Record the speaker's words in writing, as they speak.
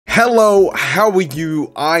Hello, how are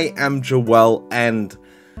you? I am Joel, and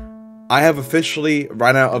I have officially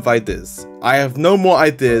run out of ideas. I have no more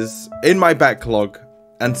ideas in my backlog,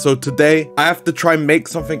 and so today I have to try and make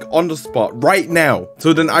something on the spot right now,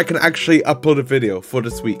 so then I can actually upload a video for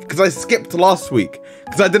this week. Because I skipped last week,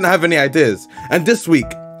 because I didn't have any ideas, and this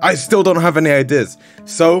week I still don't have any ideas.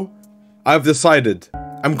 So I've decided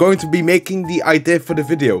I'm going to be making the idea for the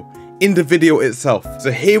video in the video itself. So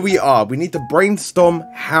here we are. We need to brainstorm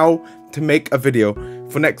how to make a video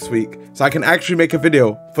for next week, so I can actually make a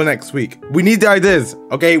video for next week. We need the ideas,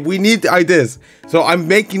 okay? We need the ideas. So I'm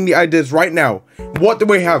making the ideas right now. What do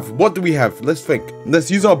we have? What do we have? Let's think. Let's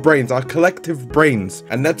use our brains, our collective brains,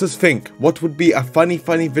 and let us think what would be a funny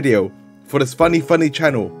video for this funny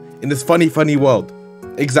channel in this funny world.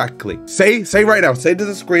 Exactly. Say right now. Say to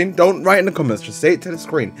the screen. Don't write in the comments. Just say it to the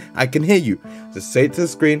screen. I can hear you. Just say it to the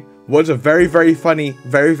screen. What's a very funny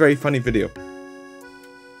video?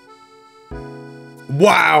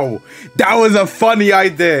 Wow, that was a funny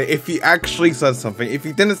idea. If you actually said something, if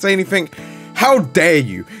you didn't say anything, how dare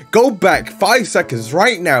you? Go back 5 seconds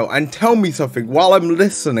right now and tell me something while I'm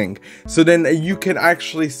listening, so then you can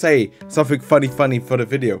actually say something funny for the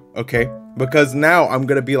video, okay? Because now I'm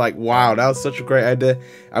gonna be like, wow, that was such a great idea.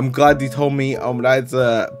 I'm glad you told me. That's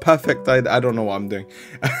a perfect idea. I don't know what I'm doing.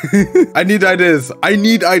 I need ideas. I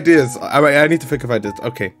need ideas. I need to think of ideas.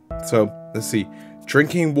 Okay, so let's see.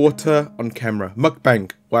 Drinking water on camera. Mukbang,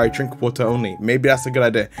 where I drink water only. Maybe that's a good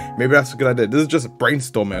idea. Maybe that's a good idea. This is just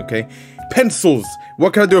brainstorming, okay? Pencils.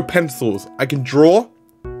 What can I do with pencils? I can draw.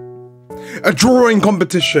 A drawing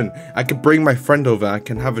competition. I can bring my friend over. I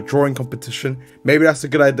can have a drawing competition. Maybe that's a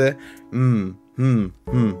good idea.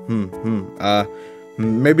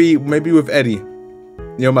 Maybe with Eddie.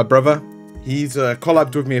 You know, my brother. He's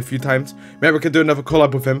collabed with me a few times. Maybe I could do another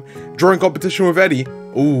collab with him. Drawing competition with Eddie.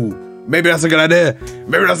 Ooh, maybe that's a good idea.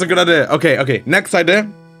 Maybe that's a good idea. Okay. Next idea.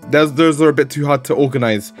 Those are a bit too hard to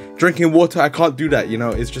organize. Drinking water, I can't do that. You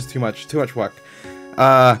know, it's just too much work.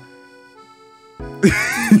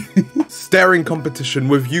 Staring competition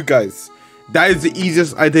with you guys. That is the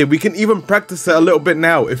easiest idea. We can even practice it a little bit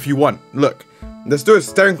now if you want. Look, let's do a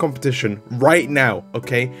staring competition right now,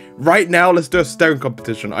 okay? Right now, let's do a staring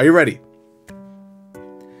competition. Are you ready?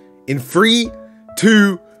 In 3,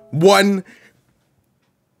 2, 1.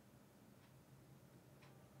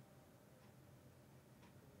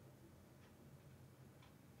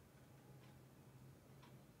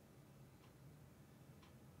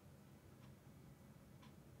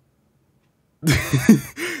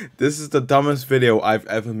 This is the dumbest video I've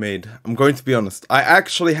ever made. I'm going to be honest. I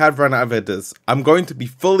actually have run out of ideas. I'm going to be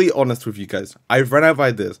fully honest with you guys. I've run out of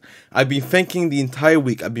ideas. I've been thinking the entire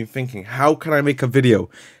week. I've been thinking, how can I make a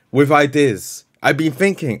video with ideas? I've been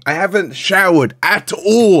thinking. I haven't showered at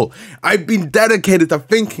all. I've been dedicated to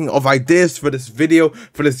thinking of ideas for this video,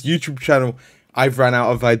 for this YouTube channel. I've run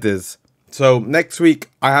out of ideas. So next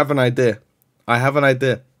week, I have an idea.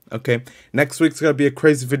 Okay, next week's gonna be a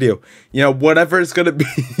crazy video. You know, whatever it's gonna be,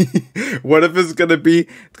 it's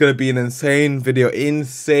gonna be an insane video.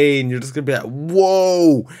 Insane. You're just gonna be like,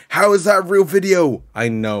 whoa, how is that a real video? I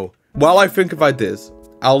know. While I think of ideas,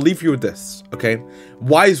 I'll leave you with this, okay?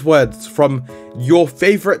 Wise words from your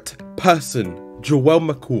favorite person,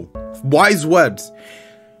 Joelmacool. Wise words.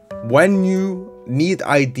 When you need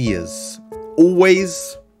ideas,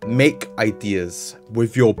 always make ideas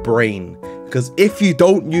with your brain. Because if you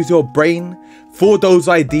don't use your brain for those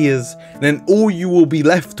ideas, then all you will be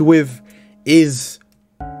left with is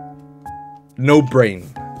no brain.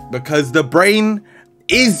 Because the brain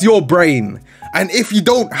is your brain. And if you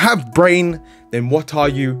don't have brain, then what are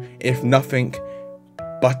you if nothing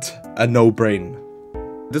but a no brain?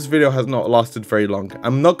 This video has not lasted very long.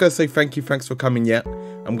 I'm not going to say thanks for coming yet.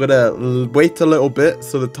 I'm going to wait a little bit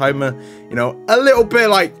so the timer, you know, a little bit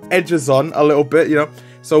like edges on a little bit, you know.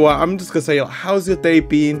 So I'm just gonna say, how's your day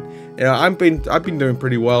been? You know, I've been doing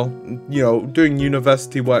pretty well. You know, doing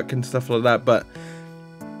university work and stuff like that. But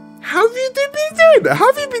how have you been doing?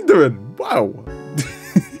 How have you been doing? Wow.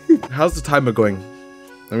 How's the timer going?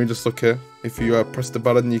 Let me just look here. If you press the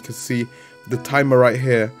button, you can see the timer right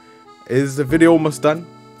here. Is the video almost done?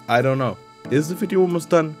 I don't know. Is the video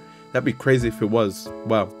almost done? That'd be crazy if it was.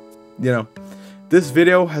 Wow. You know, this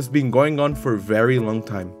video has been going on for a very long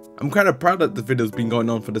time. I'm kind of proud that the video's been going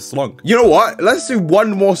on for this long. You know what? Let's do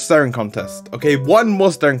one more staring contest. Okay, one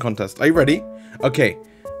more staring contest. Are you ready? Okay,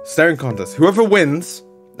 staring contest. Whoever wins,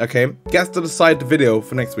 okay, gets to decide the video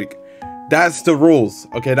for next week. That's the rules.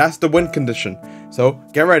 Okay, that's the win condition. So,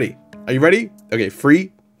 get ready. Are you ready? Okay,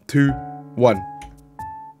 3, 2, 1.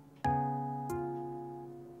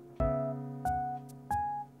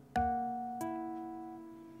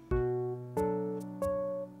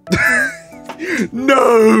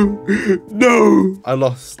 No! No! I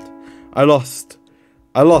lost. I lost.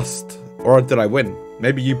 I lost. Or did I win?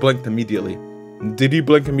 Maybe you blinked immediately. Did you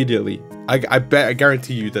blink immediately? I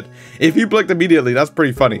guarantee you that if you blinked immediately, that's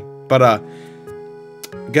pretty funny. But I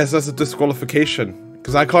guess that's a disqualification.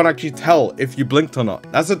 Because I can't actually tell if you blinked or not.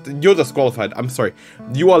 You're disqualified. I'm sorry.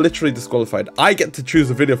 You are literally disqualified. I get to choose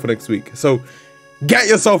a video for next week. So get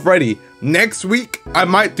yourself ready. Next week, I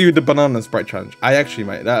might do the banana sprite challenge. I actually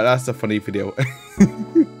might. That's a funny video.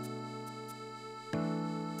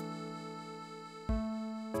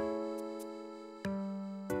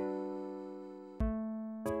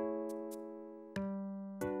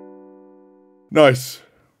 Nice.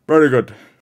 Very good.